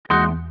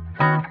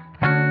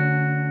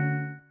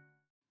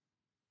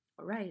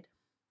All right.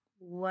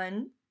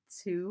 One,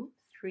 two,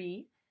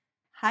 three.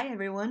 Hi,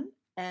 everyone,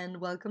 and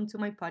welcome to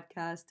my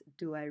podcast,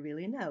 Do I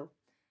Really Know?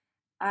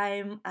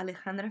 I'm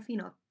Alejandra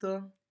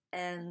Finotto,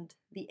 and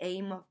the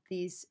aim of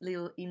this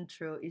little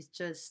intro is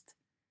just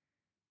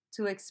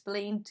to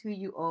explain to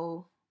you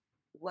all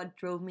what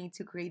drove me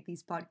to create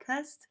this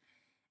podcast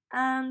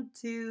and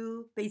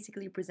to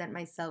basically present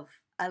myself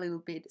a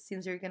little bit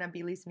since you're gonna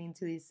be listening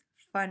to this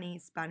funny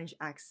Spanish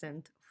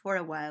accent for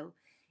a while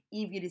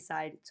if you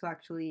decide to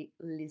actually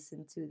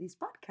listen to this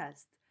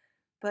podcast.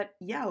 But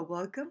yeah,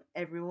 welcome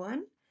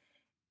everyone.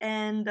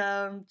 And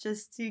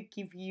just to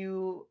give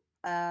you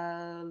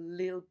a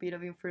little bit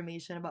of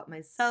information about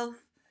myself,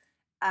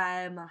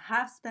 I'm a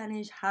half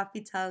Spanish, half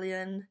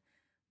Italian,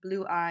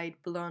 blue eyed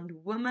blonde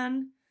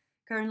woman,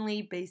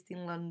 currently based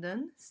in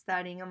London,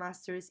 studying a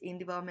master's in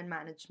development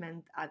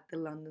management at the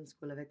London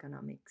School of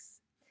Economics.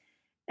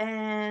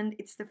 And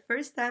it's the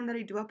first time that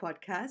I do a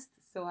podcast,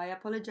 so I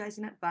apologize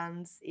in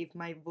advance if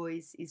my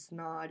voice is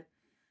not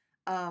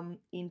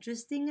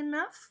interesting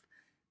enough,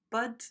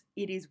 but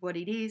it is what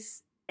it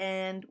is.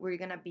 And we're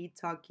gonna be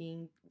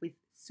talking with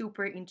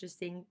super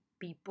interesting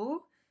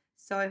people.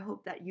 So I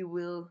hope that you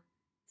will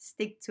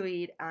stick to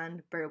it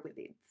and bear with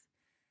it.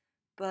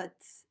 But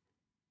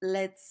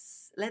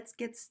let's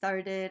get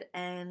started.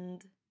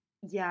 And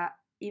yeah,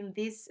 in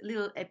this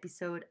little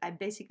episode, I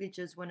basically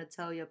just want to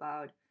tell you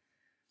about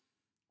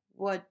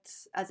what,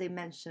 as I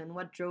mentioned,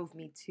 what drove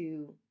me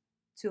to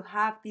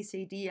have this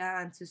idea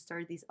and to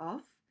start this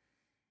off.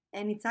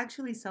 And it's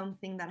actually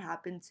something that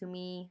happened to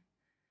me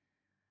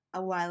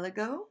a while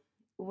ago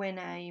when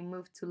I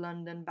moved to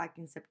London back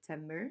in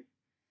September.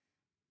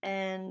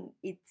 And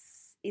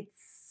it's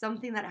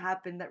something that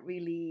happened that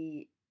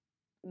really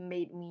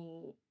made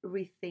me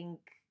rethink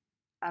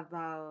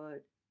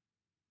about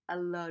a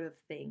lot of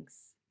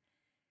things.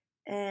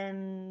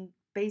 And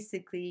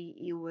basically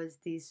it was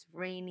this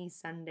rainy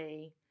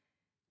Sunday,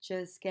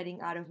 just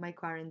getting out of my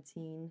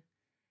quarantine,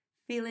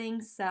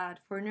 feeling sad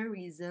for no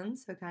reason,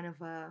 so kind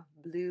of a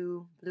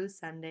blue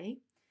Sunday.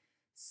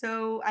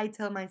 So I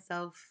tell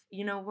myself,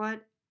 you know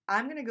what?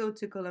 I'm gonna go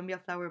to Columbia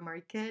Flower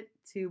Market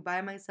to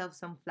buy myself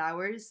some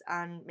flowers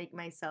and make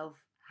myself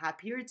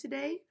happier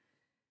today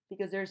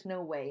because there's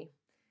no way.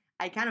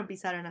 I cannot be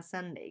sad on a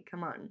Sunday,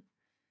 come on.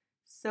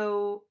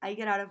 So I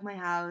get out of my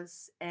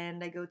house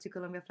and I go to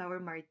Columbia Flower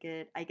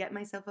Market. I get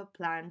myself a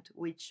plant,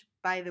 which,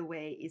 by the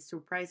way, is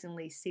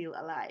surprisingly still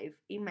alive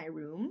in my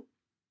room.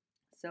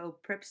 So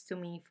props to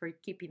me for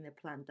keeping the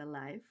plant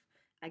alive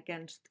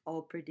against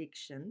all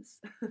predictions.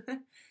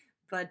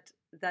 But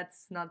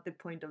that's not the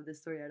point of the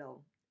story at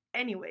all.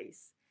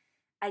 Anyways,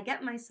 I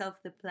get myself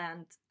the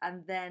plant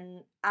and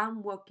then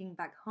I'm walking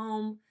back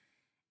home.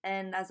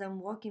 And as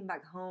I'm walking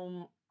back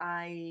home,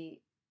 I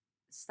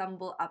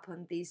stumble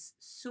upon this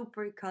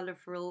super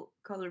colorful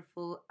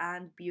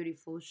and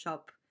beautiful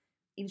shop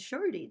in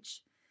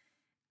Shoreditch.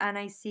 And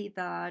I see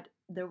that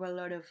there were a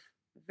lot of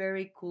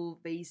very cool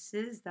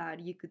vases that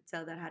you could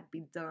tell that had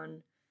been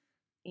done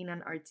in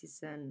an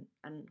artisan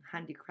and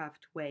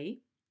handicraft way.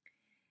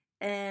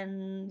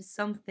 And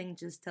something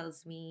just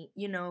tells me,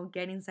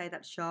 get inside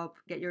that shop,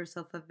 get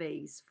yourself a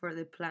vase for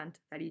the plant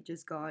that you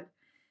just got,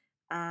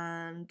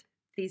 and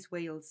this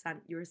way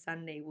your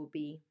Sunday will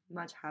be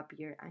much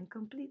happier and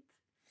complete.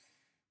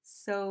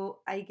 So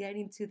I get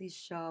into this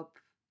shop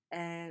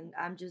and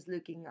I'm just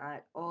looking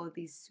at all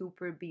these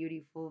super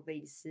beautiful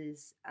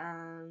vases,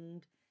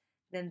 and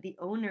then the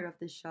owner of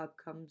the shop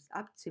comes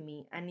up to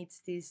me, and it's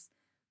this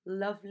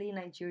lovely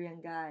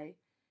Nigerian guy,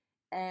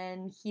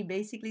 and he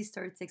basically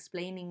starts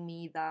explaining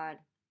me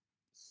that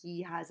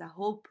he has a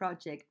whole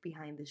project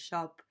behind the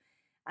shop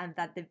and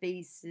that the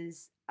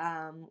vases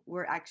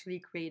were actually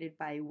created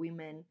by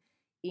women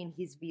in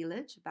his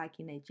village back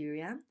in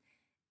Nigeria,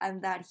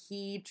 and that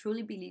he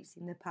truly believes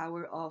in the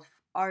power of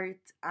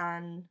art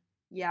and,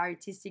 yeah,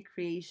 artistic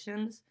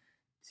creations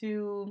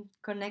to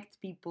connect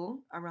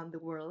people around the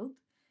world.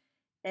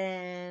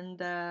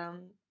 And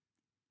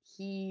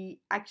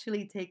he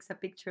actually takes a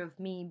picture of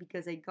me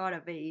because I got a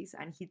vase,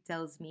 and he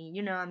tells me,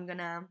 I'm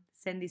gonna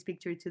send this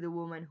picture to the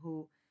woman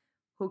who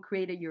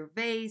created your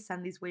vase,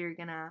 and this way you're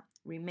gonna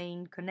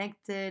remain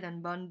connected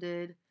and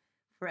bonded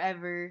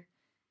forever.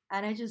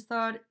 And I just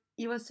thought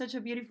it was such a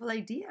beautiful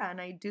idea,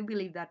 and I do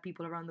believe that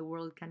people around the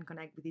world can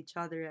connect with each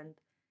other, and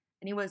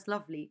it was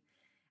lovely.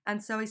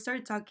 And so I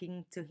started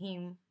talking to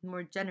him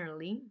more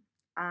generally.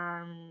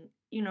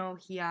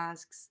 He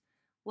asks,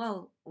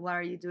 well, what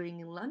are you doing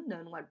in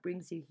London? What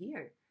brings you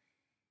here?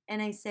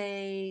 And I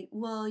say,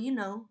 well,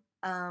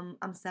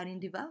 I'm studying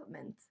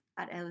development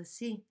at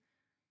LSE.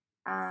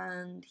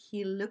 And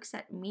he looks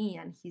at me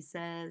and he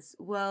says,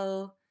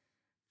 well,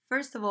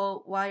 first of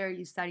all, why are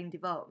you studying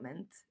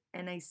development?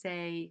 And I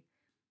say,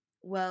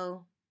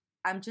 well,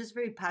 I'm just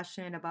very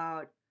passionate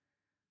about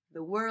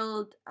the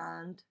world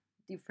and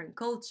different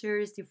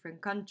cultures,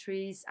 different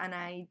countries, and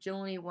I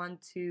generally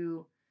want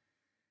to,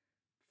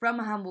 from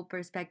a humble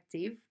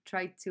perspective,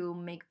 try to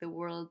make the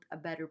world a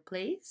better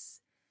place.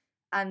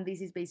 And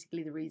this is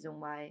basically the reason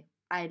why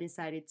I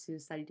decided to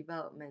study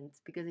development,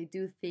 because I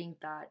do think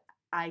that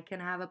I can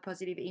have a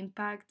positive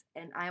impact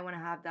and I want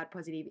to have that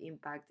positive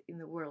impact in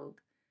the world.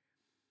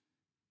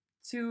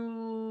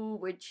 To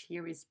which he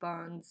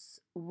responds,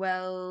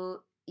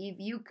 well, if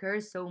you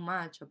care so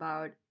much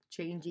about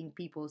changing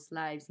people's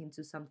lives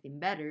into something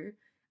better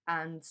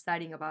and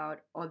studying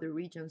about other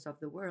regions of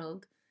the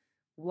world,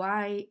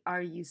 why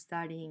are you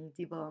studying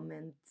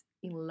development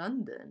in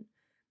London,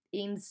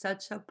 in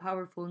such a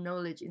powerful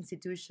knowledge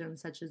institution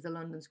such as the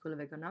London School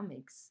of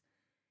Economics?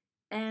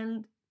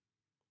 And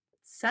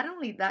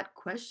suddenly that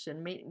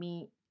question made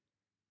me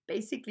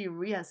basically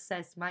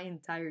reassess my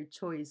entire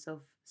choice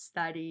of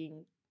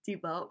studying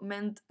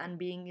development and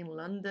being in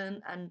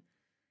London. And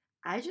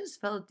I just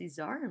felt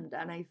disarmed.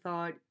 And I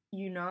thought,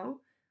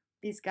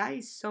 this guy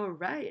is so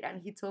right.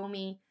 And he told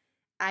me,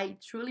 I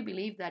truly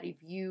believe that if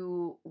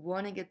you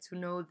want to get to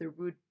know the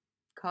root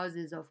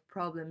causes of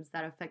problems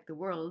that affect the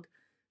world,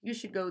 you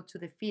should go to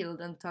the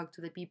field and talk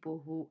to the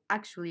people who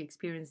actually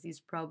experience these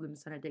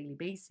problems on a daily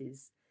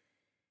basis.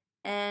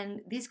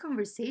 And this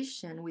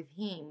conversation with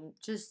him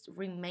just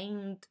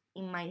remained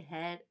in my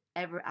head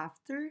ever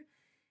after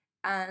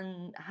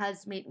and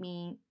has made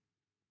me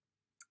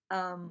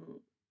um,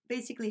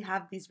 basically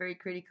have this very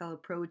critical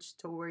approach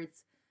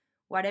towards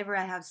whatever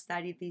I have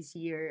studied this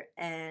year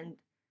and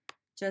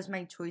just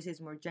my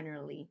choices more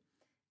generally.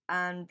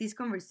 And this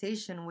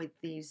conversation with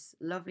this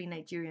lovely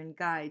Nigerian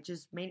guy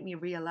just made me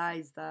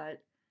realize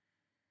that,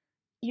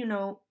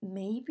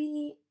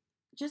 maybe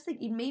just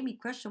like it made me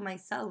question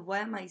myself. Why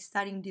am I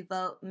studying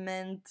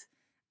development?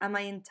 Am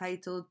I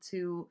entitled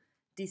to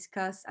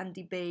discuss and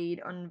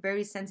debate on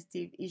very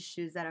sensitive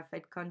issues that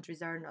affect countries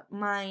that are not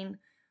mine?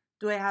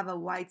 Do I have a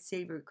white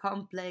savior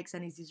complex?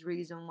 And is this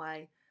reason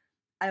why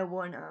I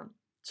want to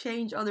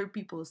change other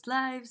people's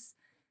lives?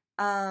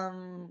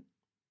 Um,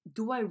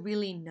 do I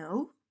really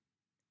know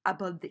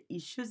about the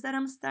issues that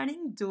I'm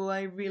studying? Do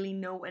I really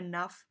know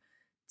enough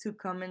to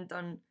comment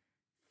on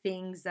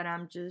things that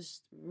I'm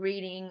just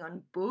reading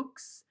on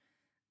books?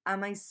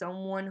 Am I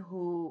someone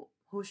who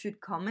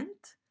should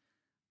comment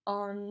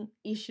on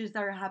issues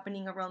that are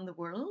happening around the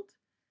world?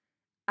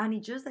 And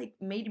it just like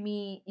made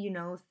me,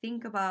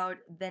 think about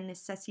the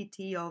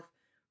necessity of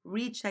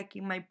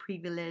rechecking my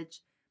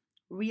privilege,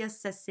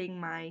 reassessing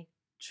my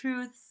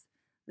truths,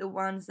 the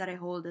ones that I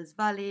hold as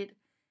valid,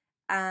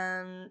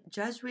 and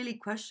just really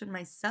question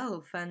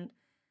myself. And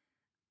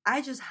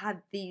I just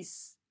had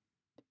these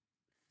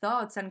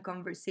thoughts and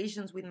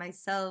conversations with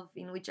myself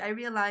in which I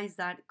realized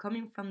that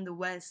coming from the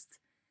West,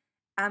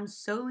 I'm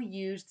so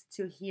used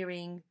to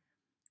hearing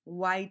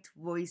white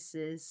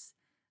voices,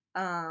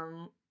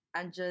 um,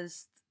 and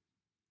just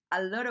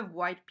a lot of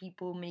white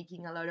people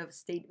making a lot of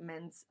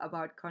statements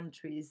about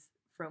countries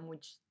from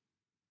which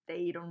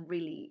they don't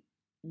really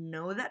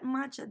know that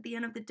much at the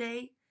end of the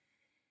day.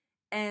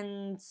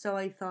 And so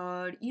I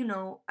thought,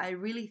 I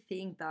really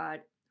think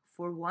that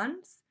for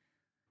once,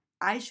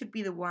 I should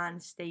be the one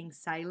staying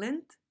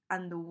silent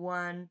and the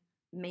one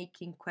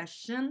making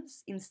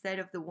questions instead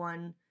of the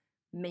one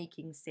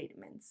making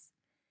statements.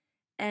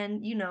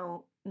 And,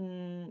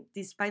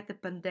 despite the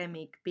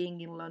pandemic,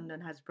 being in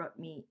London has brought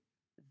me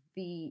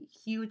the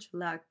huge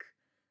luck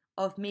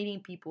of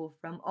meeting people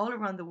from all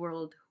around the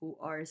world who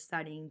are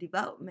studying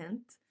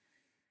development.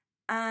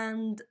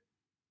 And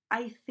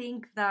I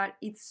think that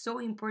it's so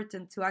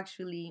important to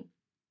actually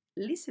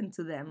listen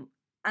to them.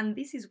 And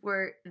this is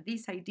where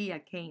this idea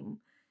came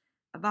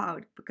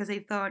about because I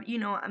thought,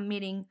 I'm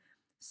meeting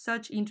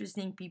such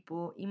interesting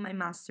people in my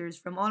masters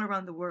from all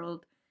around the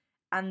world,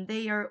 and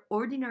they are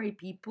ordinary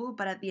people,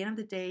 but at the end of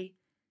the day,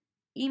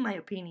 in my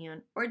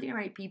opinion,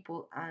 ordinary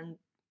people and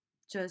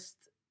just,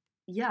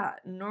 yeah,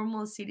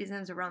 normal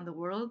citizens around the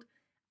world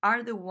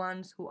are the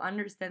ones who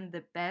understand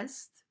the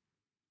best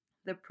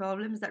the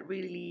problems that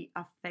really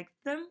affect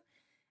them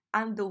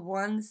and the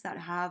ones that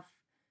have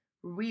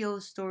real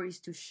stories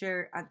to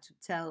share and to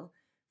tell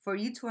for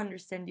you to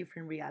understand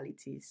different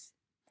realities.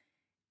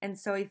 And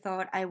so I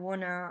thought I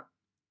want to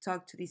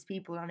talk to these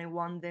people and I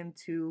want them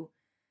to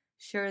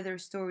share their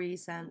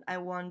stories and I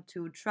want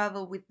to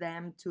travel with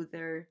them to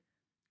their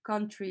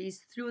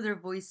countries through their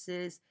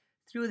voices,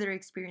 through their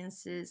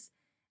experiences,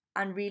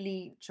 and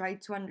really try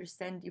to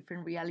understand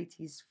different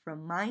realities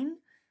from mine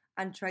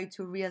and try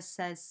to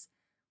reassess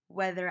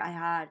whether I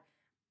had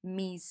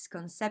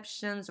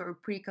misconceptions or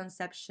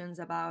preconceptions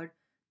about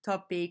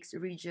topics,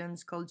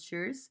 regions,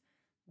 cultures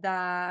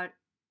that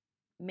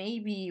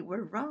maybe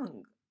were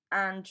wrong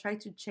and try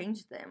to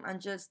change them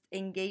and just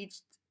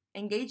engage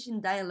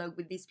in dialogue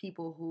with these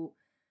people who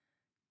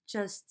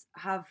just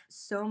have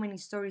so many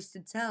stories to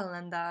tell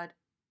and that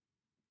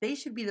they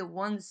should be the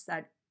ones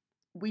that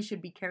we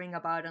should be caring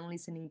about and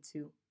listening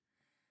to.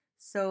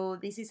 So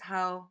this is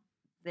how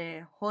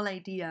the whole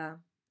idea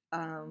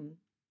um,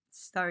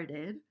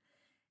 started,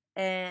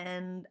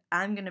 and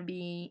I'm gonna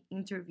be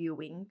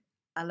interviewing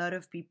a lot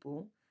of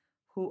people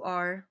who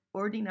are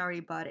ordinary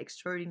but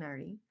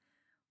extraordinary,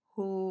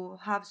 who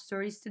have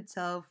stories to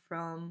tell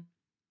from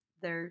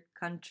their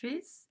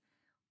countries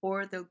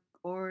or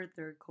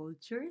their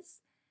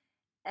cultures.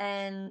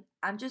 And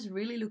I'm just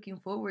really looking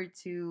forward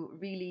to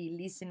really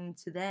listening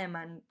to them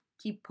and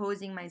keep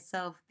posing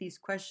myself this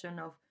question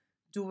of,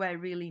 do I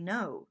really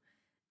know?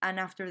 And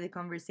after the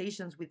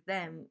conversations with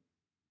them,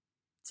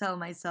 tell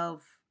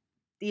myself,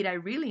 did I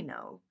really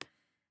know?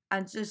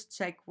 And just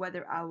check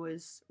whether I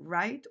was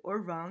right or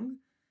wrong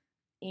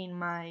in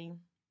my,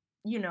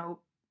 you know,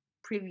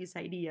 previous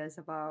ideas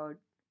about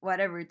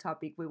whatever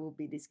topic we will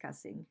be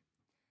discussing.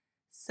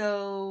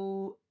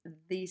 So,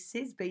 this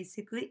is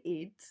basically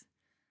it.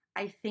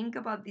 I think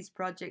about this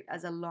project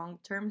as a long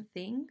term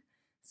thing.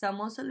 So, I'm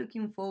also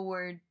looking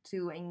forward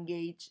to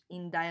engage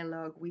in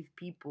dialogue with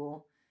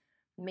people,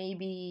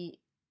 maybe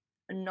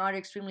not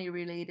extremely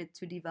related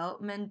to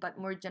development, but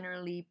more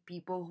generally,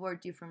 people who are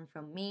different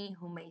from me,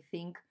 who may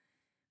think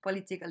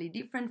politically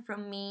different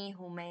from me,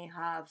 who may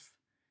have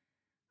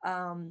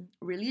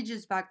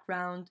religious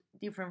background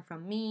different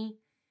from me,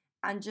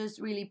 and just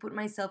really put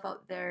myself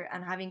out there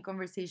and having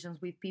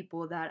conversations with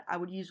people that I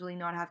would usually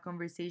not have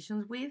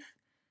conversations with,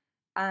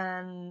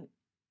 and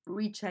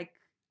recheck,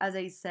 as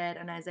I said,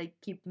 and as I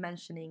keep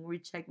mentioning,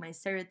 recheck my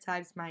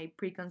stereotypes, my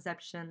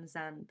preconceptions,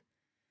 and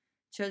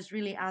just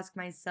really ask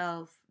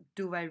myself,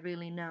 do I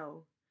really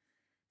know?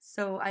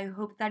 So I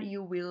hope that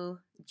you will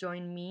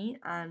join me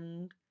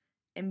and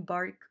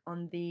embark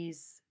on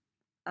this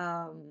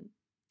um,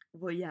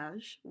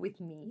 voyage with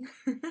me.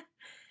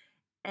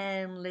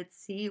 And let's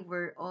see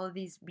where all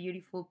these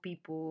beautiful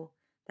people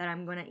that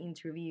I'm gonna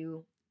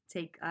interview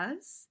take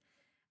us.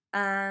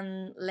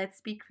 And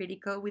let's be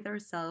critical with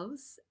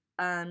ourselves,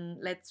 and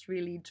let's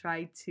really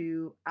try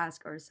to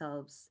ask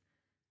ourselves,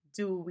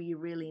 do we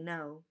really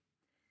know?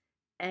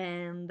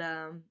 And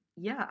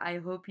yeah, I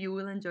hope you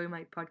will enjoy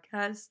my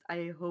podcast.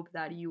 I hope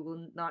that you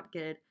will not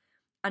get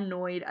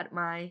annoyed at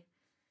my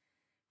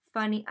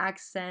funny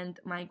accent,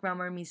 my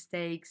grammar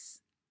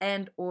mistakes,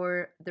 and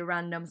or the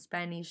random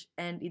Spanish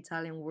and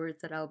Italian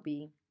words that I'll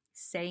be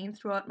saying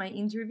throughout my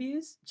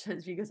interviews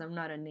just because I'm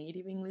not a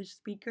native English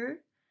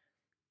speaker.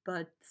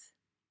 But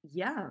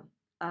yeah,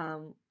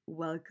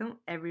 welcome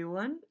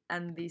everyone,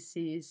 and this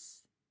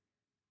is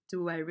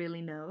Do I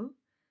Really Know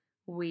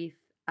with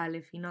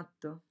Ale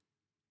Finotto.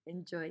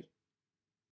 Enjoy.